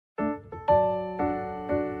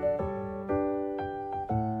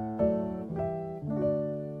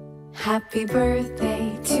Happy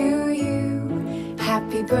birthday to you.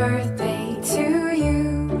 Happy birthday to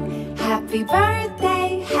you. Happy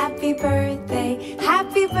birthday, happy birthday,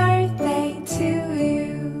 happy birthday to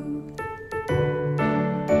you.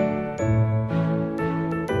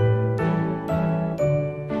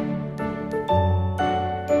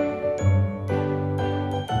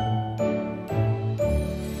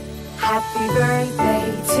 Happy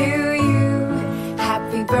birthday to you.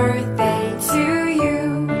 Happy birthday to you.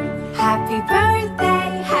 Happy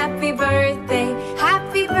birthday, happy birthday,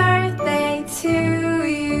 happy birthday to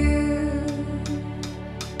you.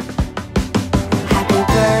 Happy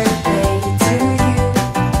birthday to you.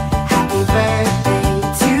 Happy birthday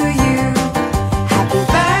to you. Happy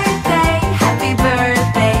birthday, happy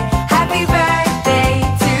birthday, happy birthday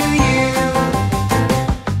to you.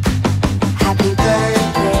 Happy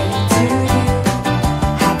birthday to you.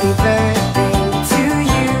 Happy birthday to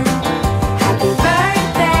you. Happy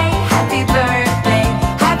birthday, happy birthday,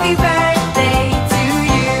 happy birthday to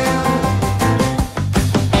you.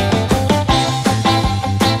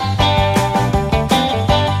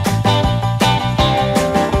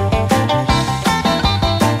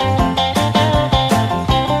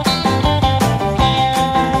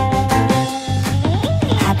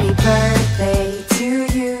 Happy birthday to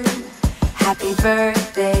you. Happy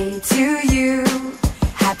birthday to you.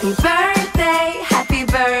 Happy birthday, happy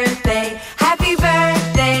birthday, happy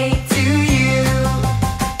birthday to you.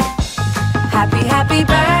 Happy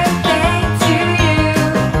birthday to you.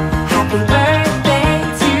 Happy birthday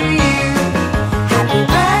to you. Happy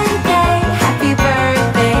birthday, happy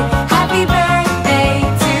birthday, happy birthday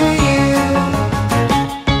to you.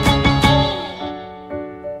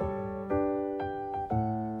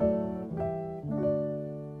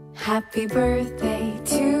 Happy birthday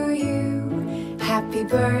to you. Happy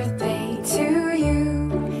birthday to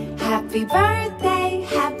you. Happy birthday,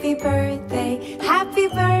 happy birthday, happy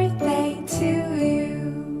birthday to you.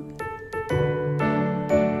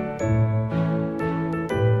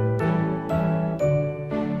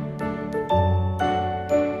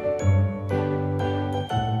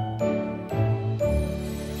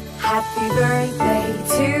 Happy birthday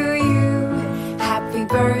to you. Happy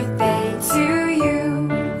birthday to you.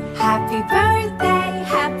 Happy birthday,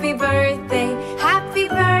 happy birthday, happy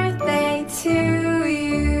birthday to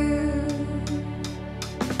you.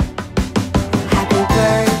 Happy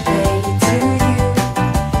birthday to you.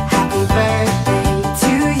 Happy birthday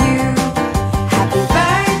to you. Happy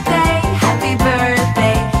birthday, happy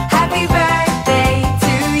birthday, happy birthday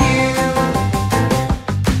to you.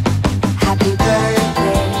 Happy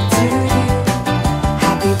birthday to you.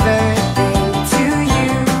 Happy birthday to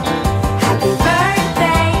you. Happy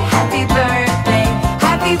birthday, happy birthday,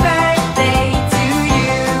 happy birthday to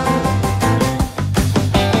you.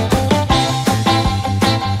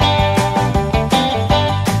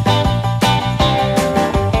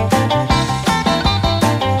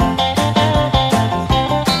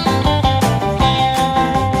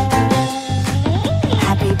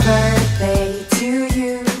 Happy birthday to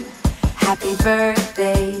you. Happy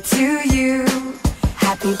birthday to you.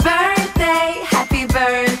 Happy birthday.